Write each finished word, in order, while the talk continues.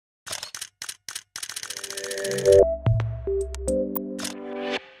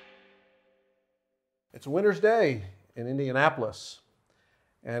It's a winter's day in Indianapolis,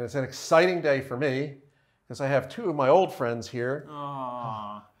 and it's an exciting day for me because I have two of my old friends here.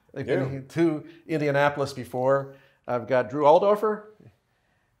 Aww. They've been to Indianapolis before. I've got Drew Altdoerffer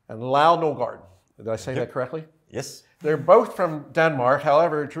and Norgard. Did I say that correctly? Yes. They're both from Denmark.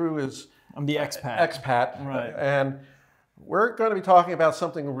 However, Drew is I'm the expat. Right. And we're going to be talking about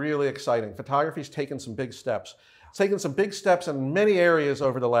something really exciting. Photography's taken some big steps. It's taken some big steps in many areas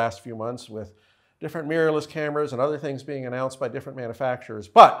over the last few months with different mirrorless cameras and other things being announced by different manufacturers.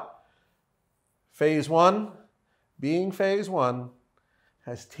 But Phase One, being Phase One,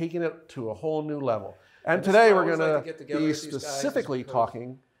 has taken it to a whole new level. And today we're going to be specifically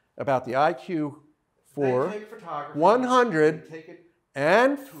talking about the IQ4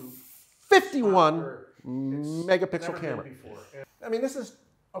 151 megapixel camera. I mean, this is,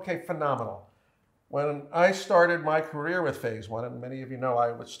 okay, phenomenal. When I started my career with Phase One, and many of you know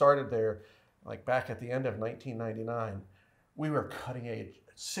I started there like back at the end of 1999, we were cutting edge,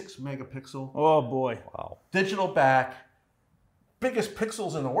 6 megapixel. Oh boy. Wow. Digital back, biggest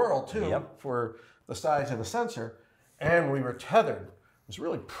pixels in the world too, for the size of the sensor, and we were tethered. It was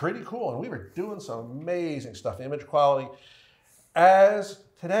really pretty cool, and we were doing some amazing stuff. The image quality, as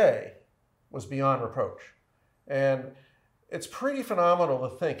today, was beyond reproach. And it's pretty phenomenal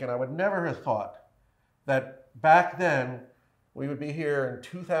to think, and I would never have thought that back then we would be here in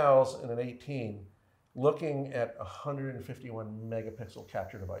 2018 looking at 151 megapixel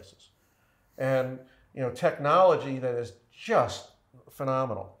capture devices. And you know, technology that is just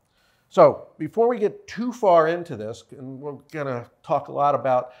phenomenal. So before we get too far into this, and we're going to talk a lot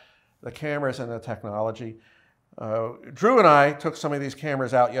about the cameras and the technology, Drew and I took some of these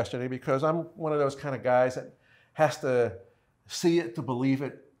cameras out yesterday because I'm one of those kind of guys that has to see it to believe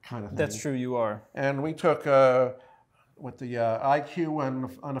it kind of thing. That's true, you are. And we took with the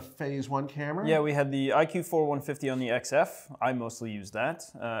IQ on a Phase One camera. Yeah, we had the IQ4 150 on the XF. I mostly used that.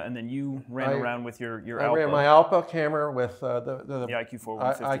 And then you ran around with your Alpha. I ran my Alpha camera with the IQ4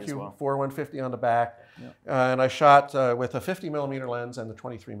 150 as well. IQ4 150 on the back. Yep. And I shot with a 50 millimeter lens and the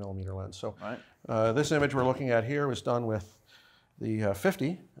 23 millimeter lens. So this image we're looking at here was done with the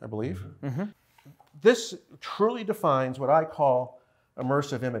 50, I believe. Mm-hmm. This truly defines what I call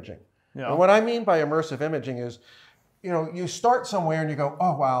immersive imaging. Yeah. And what I mean by immersive imaging is, you know, you start somewhere and you go,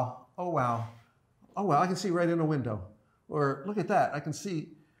 oh wow, oh wow, oh wow, I can see right in a window. Or look at that, I can see,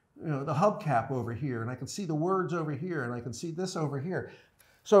 you know, the hubcap over here, and I can see the words over here, and I can see this over here.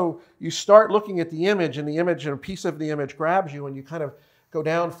 So you start looking at the image, and a piece of the image grabs you, and you kind of go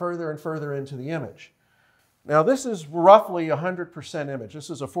down further and further into the image. Now this is roughly 100% image. This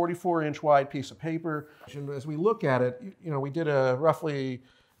is a 44-inch wide piece of paper. And as we look at it, you know, we did a roughly,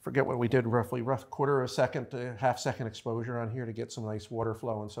 forget what we did, roughly quarter of a second to half-second exposure on here to get some nice water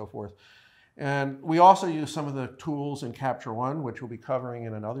flow and so forth. And we also use some of the tools in Capture One, which we'll be covering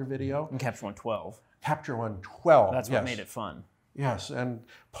in another video. In Capture One 12. Capture One 12. That's what made it fun. Yes, and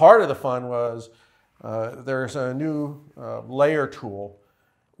part of the fun was there's a new layer tool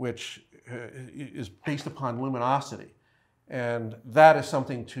which is based upon luminosity. And that is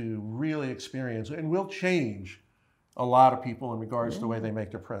something to really experience and will change a lot of people in regards to the way they make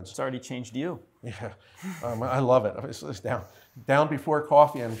their prints. It's already changed you. Yeah, I love it. It's down before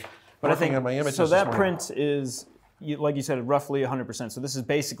coffee and working on my images. So that print is, like you said, roughly 100%. So this is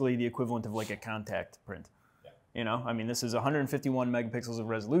basically the equivalent of like a contact print. Yeah. You know, I mean, this is 151 megapixels of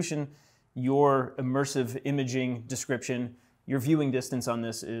resolution. Your immersive imaging description, your viewing distance on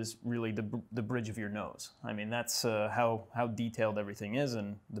this is really the bridge of your nose. I mean, that's how detailed everything is,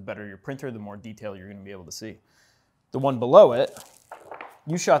 and the better your printer, the more detail you're going to be able to see. The one below it,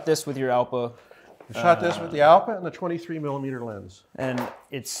 you shot this with your Alpha. I shot this with the Alpha and the 23 millimeter lens. And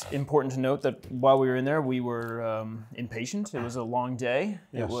it's important to note that while we were in there, we were impatient. It was a long day.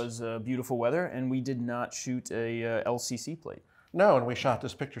 Yes. It was beautiful weather, and we did not shoot a LCC plate. No, and we shot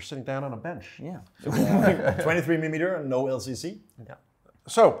this picture sitting down on a bench. Yeah. 23 millimeter and no LCC. Yeah.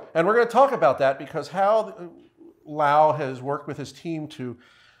 So, and we're going to talk about that because how Lau has worked with his team to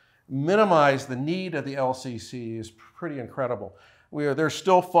minimize the need of the LCC is pretty incredible. There's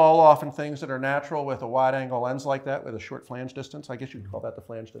still fall off and things that are natural with a wide angle lens like that with a short flange distance. I guess you could call that the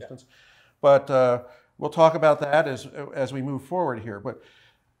flange distance. But we'll talk about that as we move forward here. But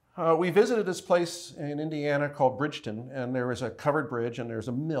we visited this place in Indiana called Bridgeton, and there was a covered bridge and there's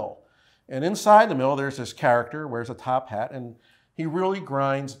a mill. And inside the mill there's this character, wears a top hat, and he really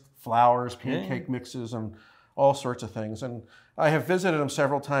grinds flours, pancake mixes, and all sorts of things. And I have visited him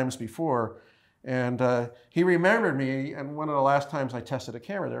several times before, And he remembered me, and one of the last times I tested a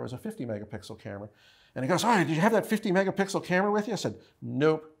camera, there was a 50 megapixel camera. And he goes, "Oh, did you have that 50 megapixel camera with you?" I said,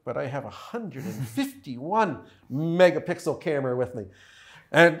 "Nope, but I have a 151 megapixel camera with me."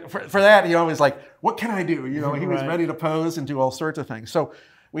 And for that, he always like, "What can I do?" You know, he was ready to pose and do all sorts of things. So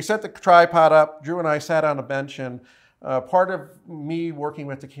we set the tripod up. Drew and I sat on a bench, and part of me working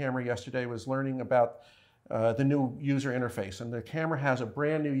with the camera yesterday was learning about the new user interface. And the camera has a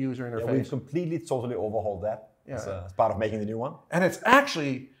brand new user interface. Yeah, we've completely, totally overhauled that as part of making the new one. And it's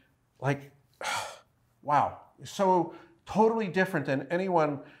actually like, wow, so totally different than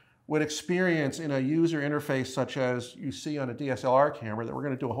anyone would experience in a user interface such as you see on a DSLR camera, that we're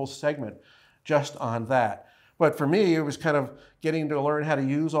going to do a whole segment just on that. But for me, it was kind of getting to learn how to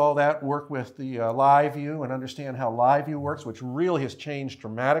use all that, work with the live view and understand how live view works, which really has changed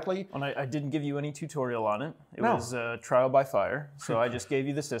dramatically. And I didn't give you any tutorial on it. It was trial by fire. So I just gave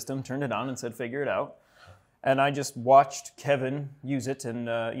you the system, turned it on, and said, figure it out. And I just watched Kevin use it, and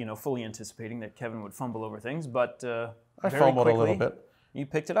you know, fully anticipating that Kevin would fumble over things. But I fumbled a little bit. You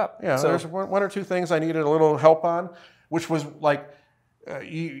picked it up. Yeah, so there's one or two things I needed a little help on, which was like,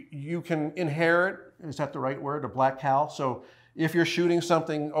 you can inherit, is that the right word, a black cal? So if you're shooting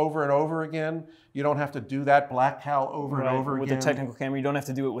something over and over again, you don't have to do that black cal over and over again. With the technical camera, you don't have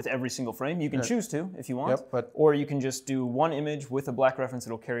to do it with every single frame. You can choose to if you want, or you can just do one image with a black reference.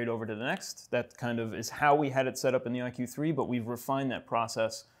 It'll carry it over to the next. That kind of is how we had it set up in the IQ3, but we've refined that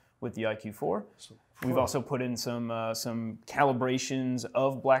process with the IQ4. We've also put in some calibrations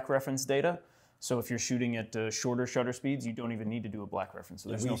of black reference data. So if you're shooting at shorter shutter speeds, you don't even need to do a black reference. So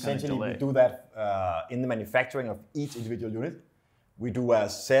there's no kind of delay. We do that in the manufacturing of each individual unit. We do a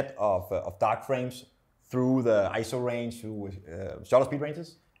set of dark frames through the ISO range, through shutter speed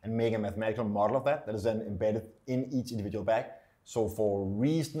ranges, and make a mathematical model of that is then embedded in each individual bag. So for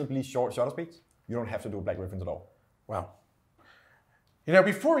reasonably short shutter speeds, you don't have to do a black reference at all. Wow. You know,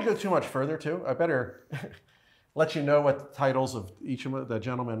 before we go too much further, too, I better let you know what the titles of each of the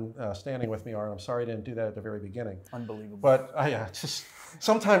gentlemen standing with me are. I'm sorry I didn't do that at the very beginning. Unbelievable. But just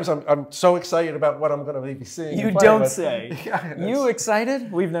sometimes I'm so excited about what I'm going to be seeing. You don't say. You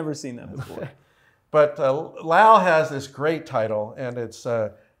excited? We've never seen that before. But Lau has this great title, and it's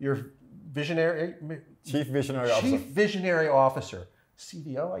your visionary... Chief Visionary Officer. Chief Visionary Officer.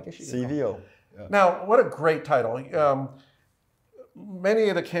 CVO, I guess you could CVO. Yeah. Now, what a great title. Many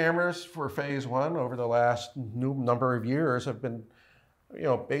of the cameras for Phase One over the last number of years have been, you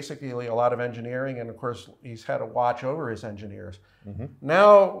know, basically a lot of engineering, and of course he's had to watch over his engineers.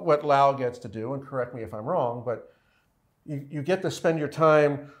 Now what Lau gets to do, and correct me if I'm wrong, but you get to spend your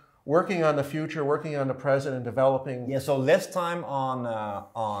time working on the future, working on the present, and developing. Yeah, so less time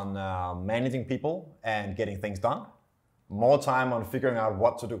on managing people and getting things done, more time on figuring out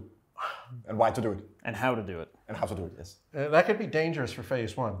what to do and why to do it. And how to do it. And how to do it, yes. That could be dangerous for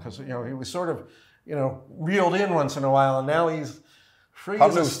Phase One, because you know he was sort of, you know, reeled in once in a while, and now he's free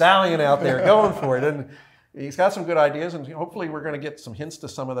as a stallion out there going for it. And he's got some good ideas, and hopefully we're going to get some hints to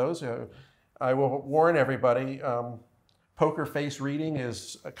some of those. I will warn everybody, poker face reading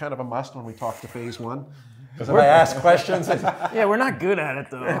is a kind of a must when we talk to Phase One. Because if I ask questions... Yeah, we're not good at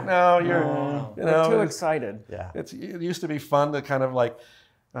it, though. No, we're too excited. Yeah. It used to be fun to kind of like...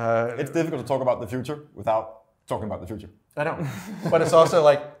 it's difficult to talk about the future without talking about the future. I know. But it's also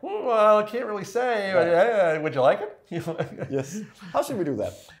like, well, I can't really say. Would you like it? Yes. How should we do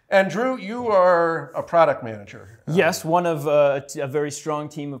that? And Drew, you are a product manager. Yes, one of a very strong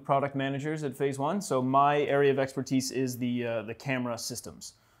team of product managers at Phase One. So my area of expertise is the camera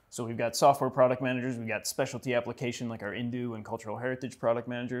systems. So we've got software product managers, we've got specialty application like our Indu and cultural heritage product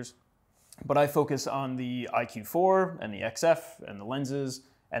managers. But I focus on the IQ4 and the XF and the lenses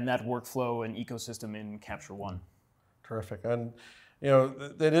and that workflow and ecosystem in Capture One. Terrific. And you know,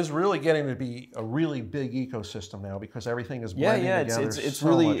 it is really getting to be a really big ecosystem now because everything is blending together.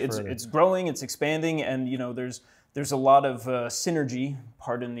 It's growing, it's expanding, and you know, there's a lot of synergy,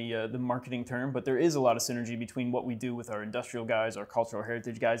 pardon the marketing term, but there is a lot of synergy between what we do with our industrial guys, our cultural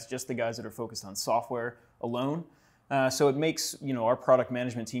heritage guys, just the guys that are focused on software alone. So it makes, you know, our product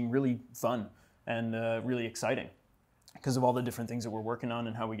management team really fun and really exciting because of all the different things that we're working on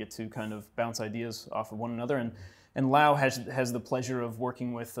and how we get to kind of bounce ideas off of one another. And Lau has the pleasure of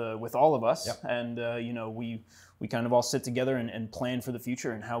working with all of us, and you know, we kind of all sit together and plan for the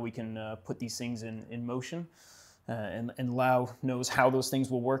future and how we can put these things in motion. And Lau knows how those things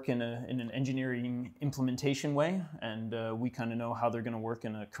will work in an engineering implementation way, and we kind of know how they're going to work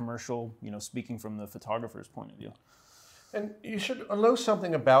in a commercial, you know, speaking from the photographer's point of view. And you should know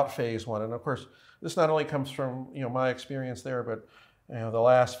something about Phase One, and of course, this not only comes from, you know, my experience there, but the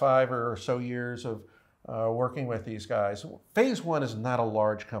last 5 or so years of working with these guys. Phase One is not a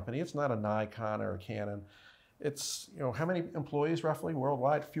large company. It's not a Nikon or a Canon. It's, how many employees roughly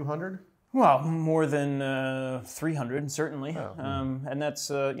worldwide? A few hundred? Well, more than 300, certainly. Oh. And that's,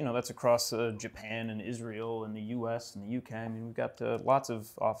 that's across Japan and Israel and the US and the UK. I mean, we've got lots of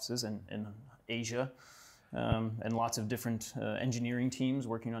offices in Asia and lots of different engineering teams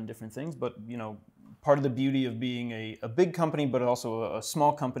working on different things. But, part of the beauty of being a big company, but also a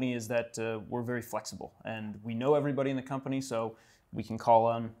small company, is that we're very flexible. And we know everybody in the company, so we can call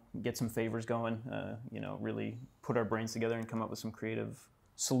on, get some favors going, really put our brains together and come up with some creative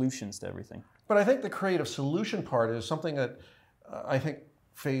solutions to everything. But I think the creative solution part is something that I think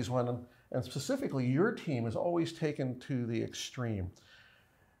Phase One, and specifically your team, has always taken to the extreme.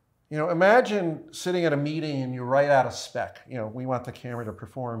 Imagine sitting at a meeting and you write out a spec. We want the camera to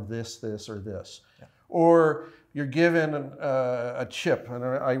perform this, this, or this. Yeah. Or you're given a chip, and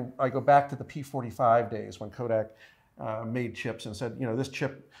I go back to the P45 days when Kodak made chips and said, this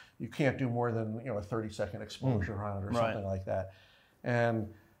chip, you can't do more than a 30-second exposure on it or something like that. And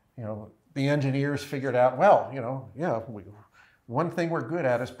the engineers figured out, well, one thing we're good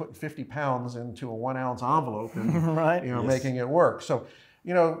at is putting 50 pounds into a 1-ounce envelope and right. Making it work. So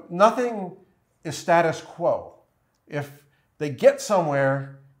nothing is status quo. If they get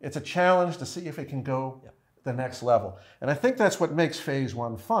somewhere, it's a challenge to see if it can go the next level. And I think that's what makes Phase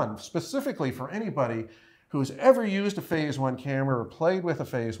One fun, specifically for anybody who's ever used a Phase One camera or played with a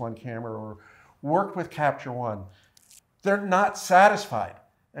Phase One camera or worked with Capture One. They're not satisfied.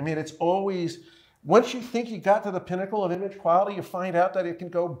 I mean, it's always, once you think you got to the pinnacle of image quality, you find out that it can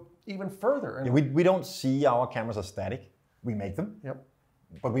go even further. And we don't see our cameras as static. We make them. Yep.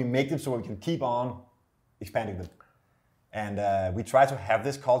 But we make them so we can keep on expanding them. And we try to have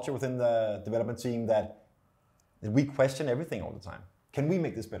this culture within the development team that we question everything all the time. Can we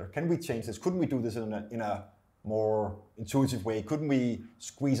make this better? Can we change this? Couldn't we do this in a more intuitive way? Couldn't we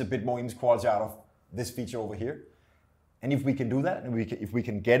squeeze a bit more image quality out of this feature over here? And if we can do that, and if we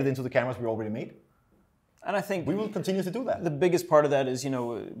can get it into the cameras we already made, and I think we will continue to do that. The biggest part of that is,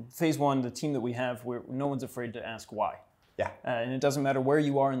 Phase One, the team that we have, where no one's afraid to ask why. Yeah. And it doesn't matter where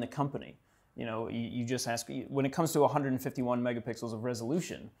you are in the company. You just ask, when it comes to 151 megapixels of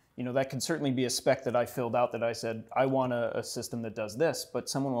resolution, that could certainly be a spec that I filled out that I said, I want a system that does this, but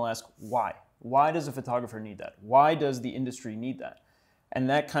someone will ask, why? Why does a photographer need that? Why does the industry need that? And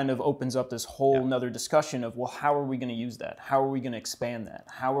that kind of opens up this whole nother discussion of, well, how are we going to use that? How are we going to expand that?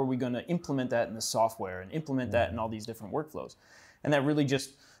 How are we going to implement that in the software and implement that in all these different workflows? And that really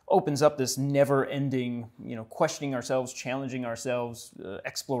just opens up this never-ending, questioning ourselves, challenging ourselves,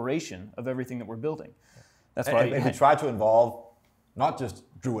 exploration of everything that we're building. That's why and we try to involve not just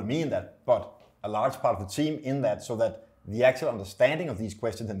Drew and me in that, but a large part of the team in that, so that the actual understanding of these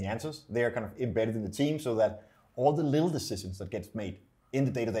questions and the answers, they are kind of embedded in the team, so that all the little decisions that get made in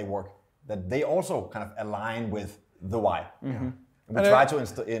the day-to-day work, that they also kind of align with the why. Mm-hmm. And we try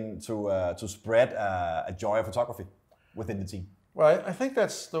to spread a joy of photography within the team. Well, I think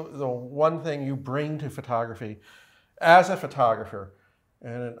that's the one thing you bring to photography as a photographer,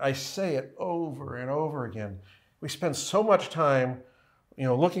 and I say it over and over again. We spend so much time,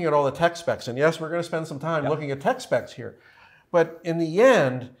 looking at all the tech specs, and yes, we're going to spend some time looking at tech specs here, but in the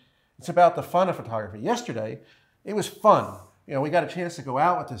end, it's about the fun of photography. Yesterday, it was fun. We got a chance to go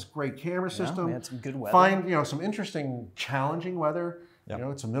out with this great camera system. We had some good weather. Find, some interesting, challenging weather. Yep.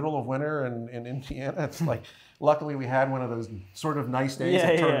 It's the middle of winter in Indiana. It's like, luckily we had one of those sort of nice days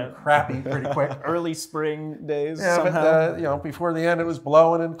that turned crappy pretty quick. Early spring days somehow. But, before the end it was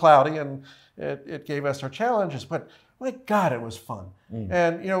blowing and cloudy, and it gave us our challenges. But my God, it was fun.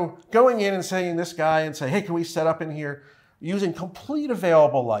 And, going in and saying this guy and say, hey, can we set up in here using complete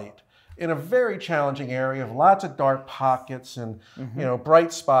available light in a very challenging area of lots of dark pockets and,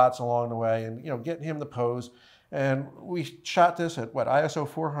 bright spots along the way, and, getting him the pose. And we shot this at, ISO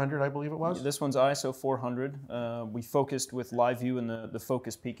 400, I believe it was? This one's ISO 400. We focused with live view and the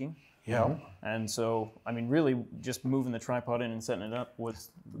focus peaking. Yeah. And so, really just moving the tripod in and setting it up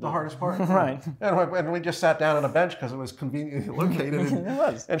was the hardest part. Right. And we just sat down on a bench because it was conveniently located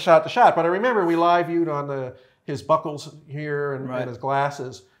and, and shot the shot. But I remember we live viewed on his buckles here and his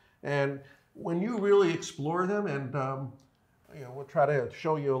glasses. And when you really explore them, and we'll try to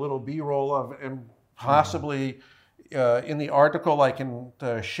show you a little B-roll of, and possibly in the article I can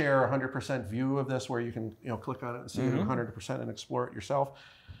share 100% view of this, where you can click on it and see it 100% and explore it yourself.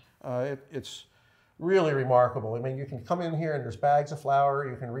 It's really remarkable. I mean, you can come in here and there's bags of flour,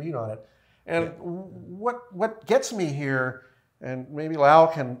 you can read on it. And what gets me here, and maybe Lau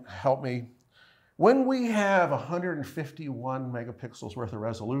can help me When we have 151 megapixels worth of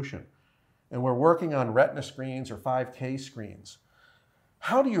resolution, and we're working on Retina screens or 5K screens,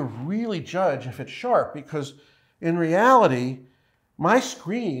 how do you really judge if it's sharp? Because in reality, my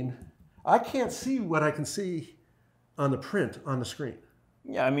screen, I can't see what I can see on the print on the screen.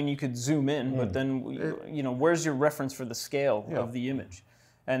 Yeah, I mean, you could zoom in, but then, you know, where's your reference for the scale of the image?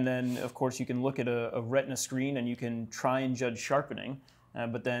 And then, of course, you can look at a Retina screen and you can try and judge sharpening,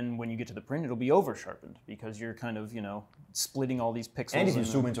 but then when you get to the print, it'll be over-sharpened because you're kind of, you know, splitting all these pixels. And if you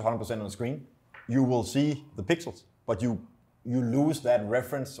zoom into 100% on the screen, you will see the pixels, but you lose that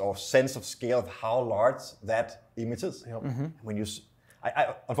reference or sense of scale of how large that image is. When you,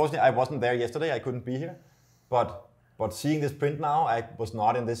 unfortunately, I wasn't there yesterday. I couldn't be here, but seeing this print now, I was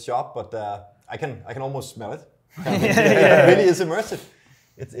not in this shop, but I can almost smell it. It really is immersive.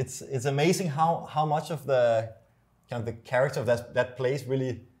 It's amazing how much of the kind of the character of that place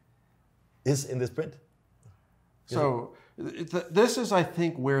really is in this print. So this is, I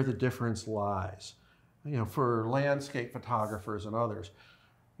think, where the difference lies. You know, for landscape photographers and others.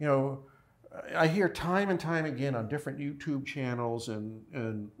 You know, I hear time and time again on different YouTube channels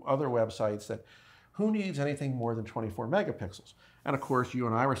and other websites that who needs anything more than 24 megapixels? And of course, you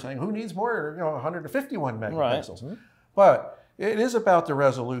and I were saying, who needs more, you know, 151 megapixels? Right. But it is about the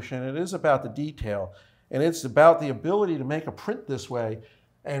resolution, it is about the detail, and it's about the ability to make a print this way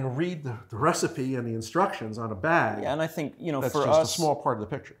and read the recipe and the instructions on a bag. Yeah, and I think, you know, that's for just us, a small part of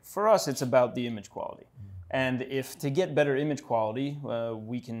the picture. For us, it's about the image quality. And if to get better image quality,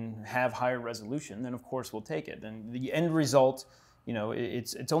 we can have higher resolution, then of course we'll take it. And the end result, you know,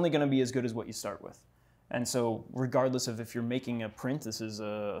 it's only going to be as good as what you start with. And so regardless of if you're making a print, this is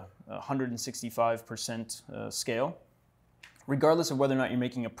a 165% scale. Regardless of whether or not you're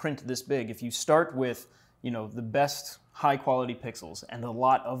making a print this big, if you start with, you know, the best high quality pixels and a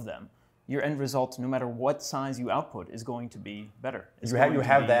lot of them, your end result, no matter what size you output, is going to be better. You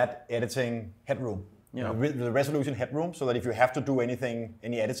have that editing headroom. You know, the resolution headroom, so that if you have to do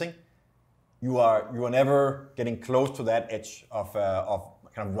any editing, you are never getting close to that edge of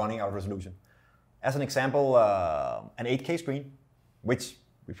kind of running out of resolution. As an example, an 8K screen, which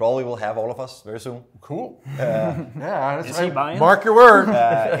we probably will have all of us very soon. Cool. Yeah, that's right. Mark your word.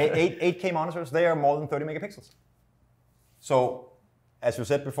 8K monitors, they are more than 30 megapixels. So, as you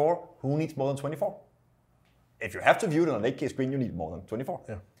said before, who needs more than 24? If you have to view it on an 8K screen, you need more than 24.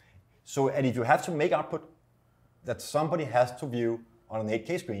 Yeah. So, and if you have to make output that somebody has to view on an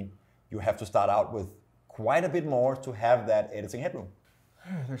 8K screen, you have to start out with quite a bit more to have that editing headroom.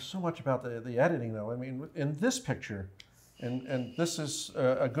 There's so much about the editing, though. I mean, in this picture, and this is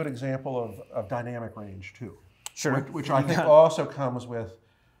a good example of dynamic range, too. Sure. Which I think also comes with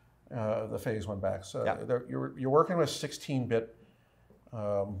the Phase One backs. You're working with 16-bit.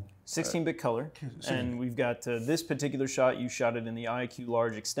 16-bit color, and we've got this particular shot. You shot it in the IQ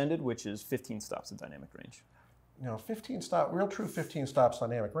large extended, which is 15 stops of dynamic range. You know, 15 stop, real true 15 stops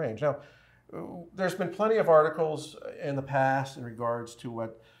dynamic range. Now, there's been plenty of articles in the past in regards to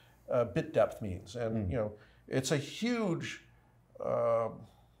what bit depth means, and you know, it's a huge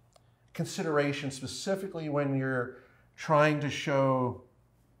consideration, specifically when you're trying to show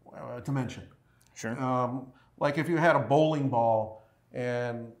dimension. Sure. Like if you had a bowling ball.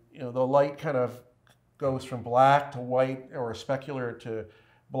 And you know, the light kind of goes from black to white or specular to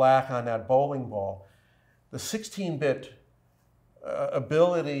black on that bowling ball. The 16-bit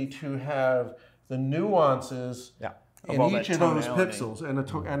ability to have the nuances in each of those pixels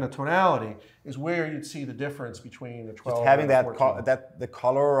and the tonality is where you'd see the difference between the 12 Just having and the the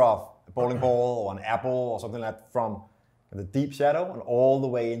color of a bowling ball or an apple or something like that from the deep shadow and all the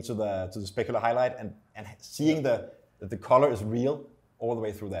way into the specular highlight and seeing that the color is real all the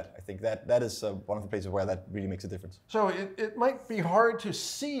way through that. I think that is one of the places where that really makes a difference. So it might be hard to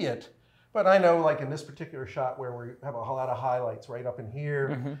see it, but I know like in this particular shot where we have a lot of highlights right up in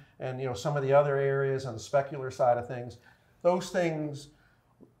here and you know some of the other areas on the specular side of things, those things,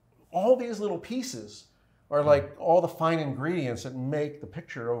 all these little pieces are like all the fine ingredients that make the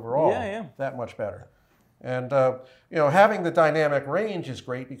picture overall that much better. And you know, having the dynamic range is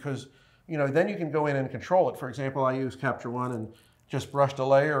great because you know then you can go in and control it. For example, I use Capture One and just brushed a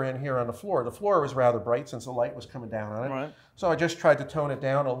layer in here on the floor. The floor was rather bright since the light was coming down on it. Right. So I just tried to tone it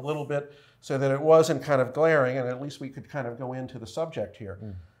down a little bit so that it wasn't kind of glaring and at least we could kind of go into the subject here.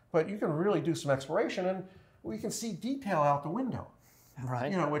 But you can really do some exploration and we can see detail out the window.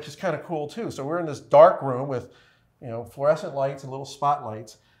 Right. You know, which is kind of cool too. So we're in this dark room with, you know, fluorescent lights and little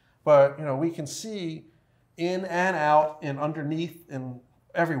spotlights, but you know, we can see in and out and underneath and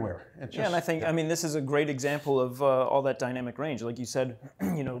everywhere. Yeah, and I think, I mean, this is a great example of all that dynamic range. Like you said,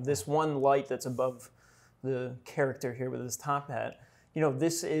 you know, this one light that's above the character here with his top hat, you know,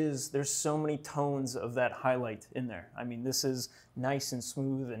 there's so many tones of that highlight in there. I mean, this is nice and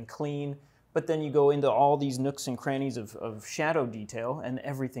smooth and clean, but then you go into all these nooks and crannies of shadow detail and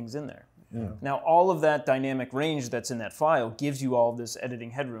everything's in there. Yeah. Now, all of that dynamic range that's in that file gives you all this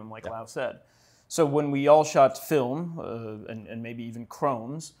editing headroom, like Lau said. So when we all shot film, and maybe even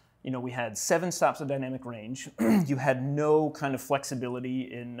chromes, you know, we had 7 stops of dynamic range. You had no kind of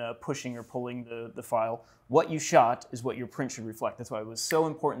flexibility in pushing or pulling the file. What you shot is what your print should reflect. That's why it was so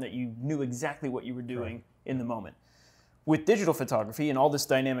important that you knew exactly what you were doing in the moment. With digital photography and all this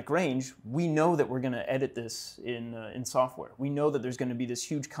dynamic range, we know that we're going to edit this in software. We know that there's going to be this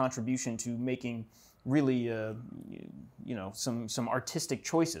huge contribution to making really, you know, some artistic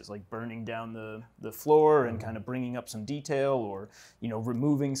choices, like burning down the floor and kind of bringing up some detail, or, you know,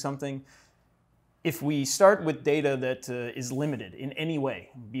 removing something. If we start with data that is limited in any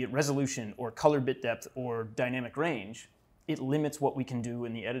way, be it resolution or color bit depth or dynamic range, it limits what we can do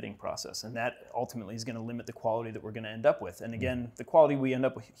in the editing process, and that ultimately is going to limit the quality that we're going to end up with. And again, the quality we end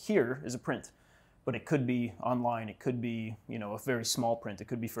up with here is a print, but it could be online, it could be, you know, a very small print, it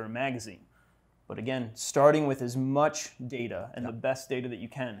could be for a magazine. But again, starting with as much data and the best data that you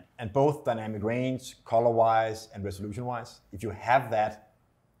can. And both dynamic range, color-wise and resolution-wise, if you have that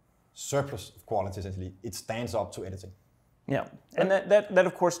surplus of quality, essentially, it stands up to editing. Yeah, and that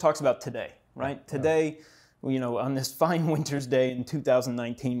of course talks about today, right? Today, you know, on this fine winter's day in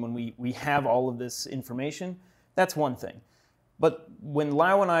 2019, when we have all of this information, that's one thing. But when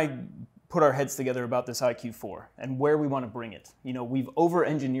Lau and I put our heads together about this IQ4 and where we want to bring it, you know, we've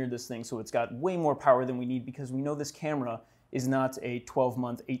over-engineered this thing so it's got way more power than we need, because we know this camera is not a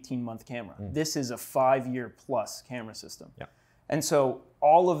 12-month, 18-month camera. This is a 5-year plus camera system. Yeah. And so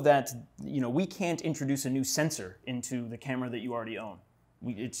all of that, you know, we can't introduce a new sensor into the camera that you already own.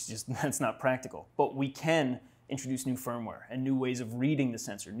 It's just, that's not practical. But we can introduce new firmware and new ways of reading the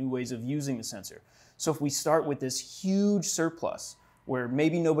sensor, new ways of using the sensor. So if we start with this huge surplus, where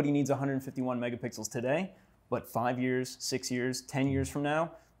maybe nobody needs 151 megapixels today, but 5 years, 6 years, 10 years from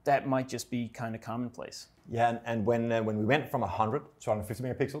now, that might just be kind of commonplace. Yeah, and when we went from 100 to 150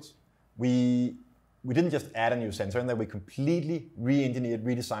 megapixels, we didn't just add a new sensor in there, we completely re-engineered,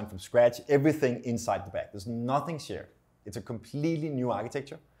 redesigned from scratch, everything inside the back. There's nothing shared. It's a completely new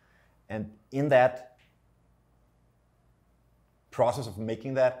architecture. And in that process of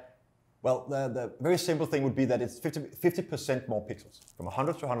making that, well, the very simple thing would be that it's 50% more pixels, from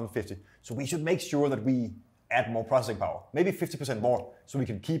 100 to 150. So we should make sure that we add more processing power, maybe 50% more, so we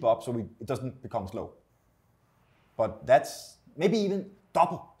can keep up, so it doesn't become slow. But that's maybe even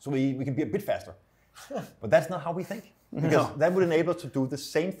double, so we can be a bit faster. But that's not how we think, because that would enable us to do the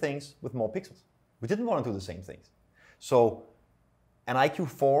same things with more pixels. We didn't want to do the same things. So an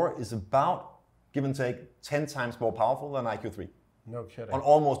IQ4 is about, give and take, 10 times more powerful than IQ3. No kidding. On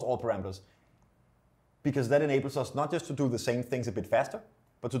almost all parameters. Because that enables us not just to do the same things a bit faster,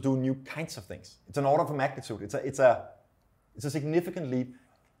 but to do new kinds of things. It's an order of magnitude. It's a significant leap.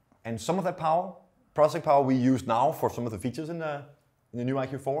 And some of that power, processing power, we use now for some of the features in the new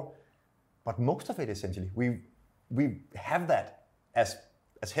IQ4. But most of it, essentially, we have that as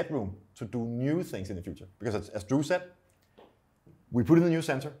headroom to do new things in the future. Because as Drew said, we put in a new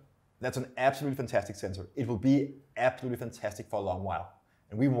sensor. That's an absolutely fantastic sensor. It will be absolutely fantastic for a long while.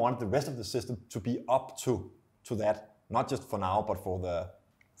 And we want the rest of the system to be up to that, not just for now, but for the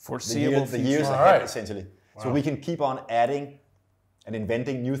foreseeable the years ahead, essentially. Wow. So we can keep on adding and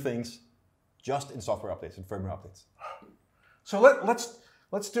inventing new things just in software updates and firmware updates. So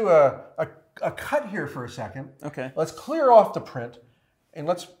let's do a cut here for a second. Okay. Let's clear off the print, and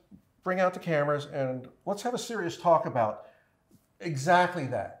let's bring out the cameras, and let's have a serious talk about exactly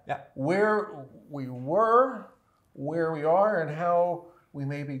that. Yeah. Where we were, where we are, and how we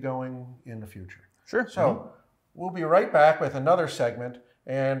may be going in the future. Sure. So we'll be right back with another segment,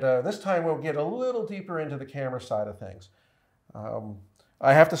 and this time we'll get a little deeper into the camera side of things.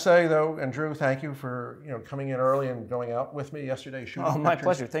 I have to say, though, and Drew, thank you for coming in early and going out with me yesterday shooting pictures. My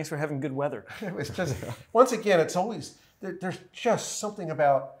pleasure. Thanks for having good weather. It was just, once again, it's always, there's just something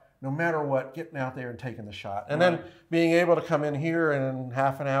about, no matter what, getting out there and taking the shot. And then being able to come in here and in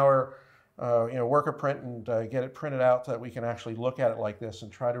half an hour, work a print and get it printed out so that we can actually look at it like this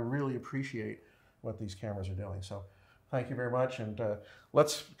and try to really appreciate what these cameras are doing. So thank you very much. And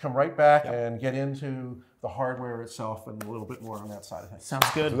let's come right back and get into the hardware itself and a little bit more on that side of things. Sounds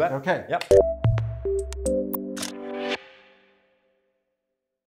good. Do that. Okay. Yep.